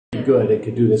good and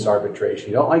could do this arbitration.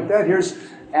 You don't like that? Here's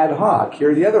ad hoc.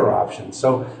 Here are the other options.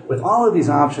 So with all of these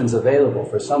options available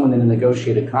for someone in a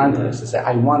negotiated context to say,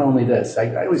 I want only this.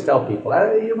 I always tell people,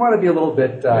 you want to be a little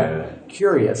bit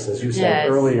curious, as you said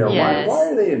earlier. Yes. Why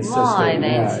are they insisting? Why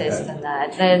they insist on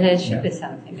that? There should be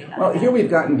something behind Well, that. here we've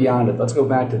gotten beyond it. Let's go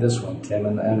back to this one, Tim.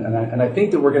 And I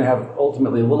think that we're going to have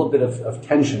ultimately a little bit of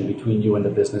tension between you and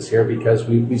the business here because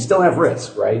we still have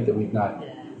risk, right, that we've not...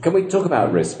 Can we talk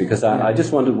about risk? Because I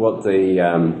just wondered what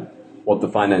the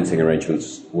financing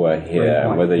arrangements were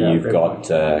here, whether you've got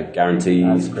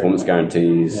guarantees, performance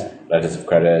guarantees, letters of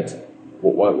credit.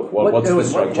 What's the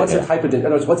structure? What's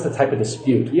the type of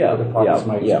dispute the parties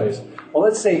might face? Well,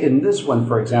 let's say in this one,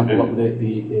 for example,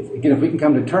 if we can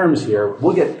come to terms here,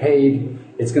 we'll get paid.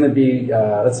 It's going to be,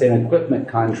 let's say, an equipment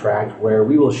contract where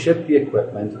we will ship the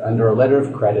equipment under a letter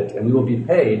of credit, and we will be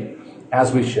paid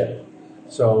as we ship.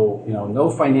 So, no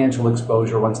financial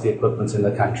exposure once the equipment's in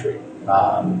the country.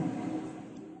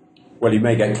 Well, you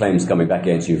may get claims coming back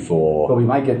against you for... But we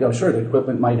might get, the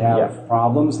equipment might have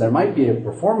problems. There might be a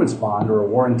performance bond or a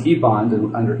warranty bond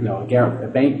under, a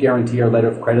bank guarantee or letter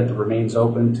of credit that remains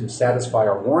open to satisfy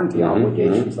our warranty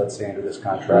obligations, let's say, under this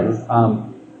contract.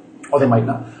 Or they might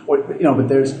not.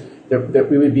 But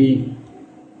we would be...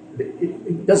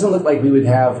 It doesn't look like we would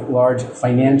have large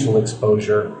financial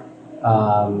exposure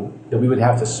that we would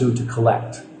have to sue to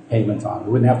collect payment on.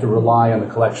 We wouldn't have to rely on the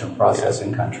collection process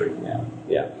in country.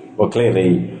 Yeah. Well,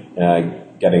 clearly,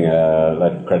 getting a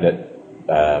letter of credit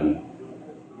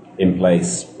in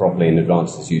place properly in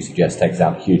advance, as you suggest, takes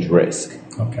out huge risk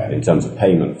in terms of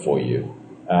payment for you.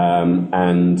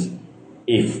 And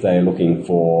if they're looking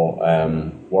for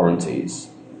warranties,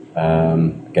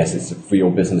 I guess it's for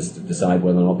your business to decide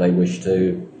whether or not they wish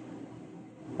to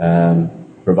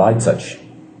provide such.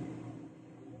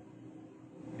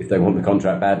 If they want the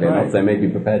contract badly enough, they may be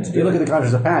prepared to do it. You look at the contract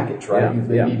as a package, right?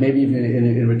 Maybe even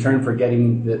in return for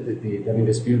getting having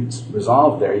disputes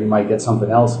resolved there, you might get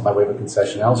something else by way of a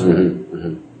concession elsewhere.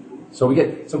 So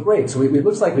great. So it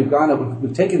looks like we've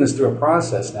taken this through a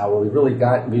process now where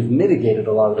we've mitigated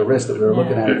a lot of the risk that we were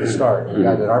looking at the start. We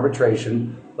got an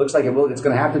arbitration. Looks like it's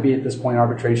going to have to be at this point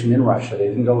arbitration in Russia.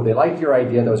 They liked your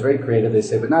idea. That was very creative. They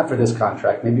say, but not for this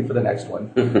contract, maybe for the next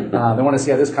one. They want to see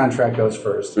how this contract goes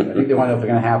first. I think they want to know if they're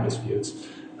going to have disputes.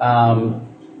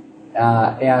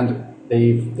 And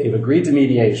they've agreed to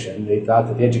mediation. They thought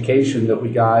that the education that we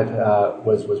got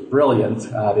was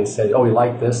brilliant. They said, we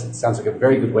like this. It sounds like a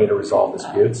very good way to resolve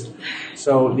disputes.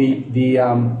 So the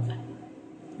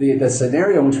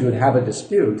scenario in which we would have a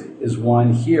dispute is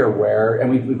one here where, and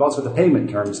we've also the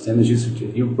payment terms, Tim, as you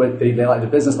suggested, they like the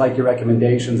business liked your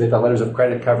recommendations. They thought letters of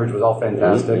credit coverage was all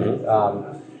fantastic,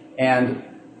 and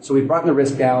so we brought the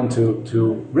risk down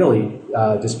to really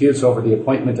disputes over the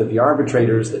appointment of the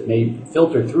arbitrators that may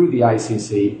filter through the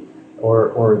ICC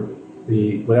or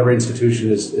the whatever institution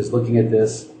is looking at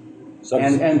this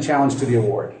and challenge to the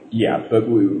award. Yeah, but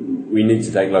we need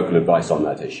to take local advice on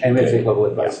that issue. And we have to take local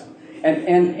advice. Yeah.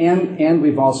 And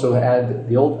we've also had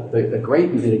the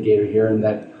great mitigator here in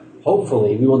that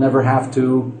hopefully we will never have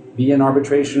to be in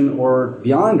arbitration or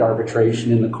beyond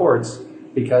arbitration in the courts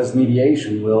because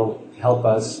mediation will help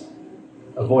us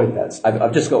avoid that.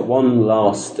 I've just got one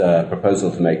last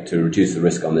proposal to make to reduce the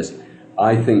risk on this.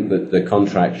 I think that the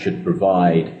contract should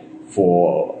provide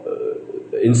for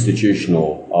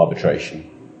institutional arbitration,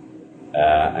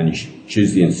 and you should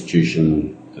choose the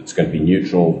institution that's going to be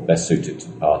neutral, best suited to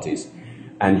the parties,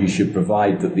 and you should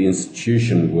provide that the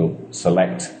institution will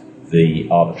select the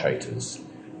arbitrators.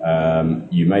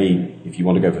 You may, if you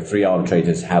want to go for 3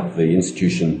 arbitrators, have the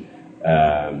institution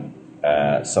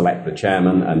select the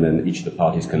chairman, and then each of the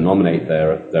parties can nominate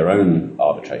their own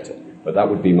arbitrator. But that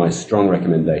would be my strong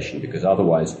recommendation, because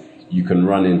otherwise you can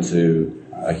run into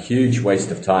a huge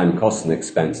waste of time, cost and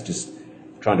expense just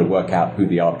trying to work out who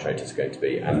the arbitrator is going to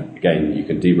be. And again, you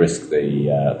can de-risk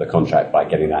the contract by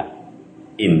getting that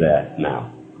in there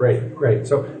now. Great.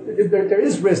 So there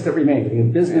is risk that remains. I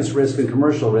mean, business risk and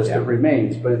commercial risk that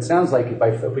remains. But it sounds like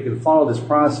if we can follow this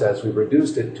process, we've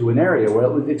reduced it to an area where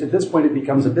at this point it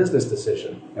becomes a business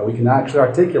decision. And we can actually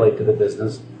articulate to the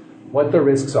business what the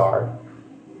risks are.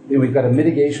 And we've got a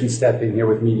mitigation step in here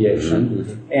with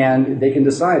mediation. And they can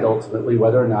decide ultimately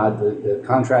whether or not the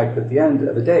contract at the end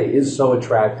of the day is so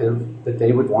attractive that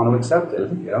they would want to accept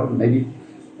it.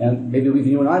 Maybe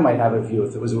you and I might have a view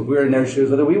if we were in their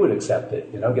shoes whether we would accept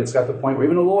it. Gets got to the point where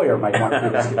even a lawyer might want to do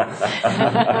this.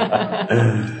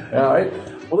 All right.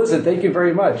 Well, listen, thank you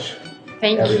very much.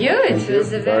 Thank you. It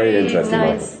was a very interesting.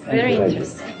 Nice, very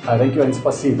interesting. Thank you and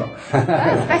спасибо.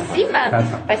 Спасибо.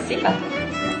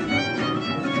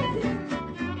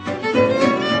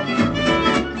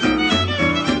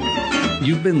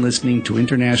 You've been listening to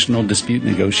International Dispute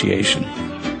Negotiation.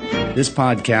 This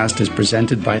podcast is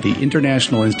presented by the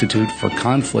International Institute for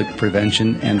Conflict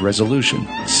Prevention and Resolution,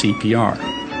 CPR.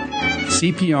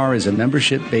 CPR is a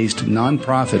membership-based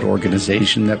nonprofit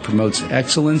organization that promotes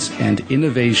excellence and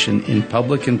innovation in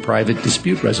public and private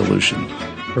dispute resolution,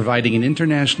 providing an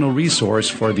international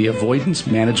resource for the avoidance,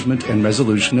 management, and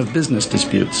resolution of business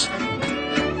disputes.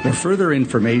 For further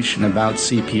information about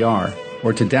CPR,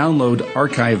 or to download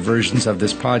archived versions of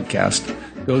this podcast,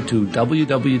 go to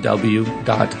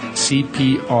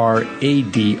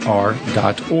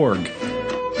www.cpradr.org.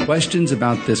 Questions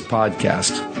about this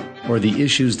podcast or the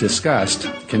issues discussed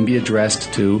can be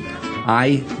addressed to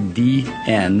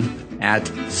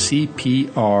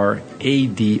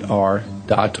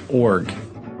idn@cpradr.org.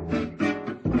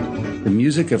 The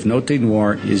music of Note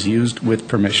Noir is used with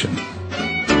permission.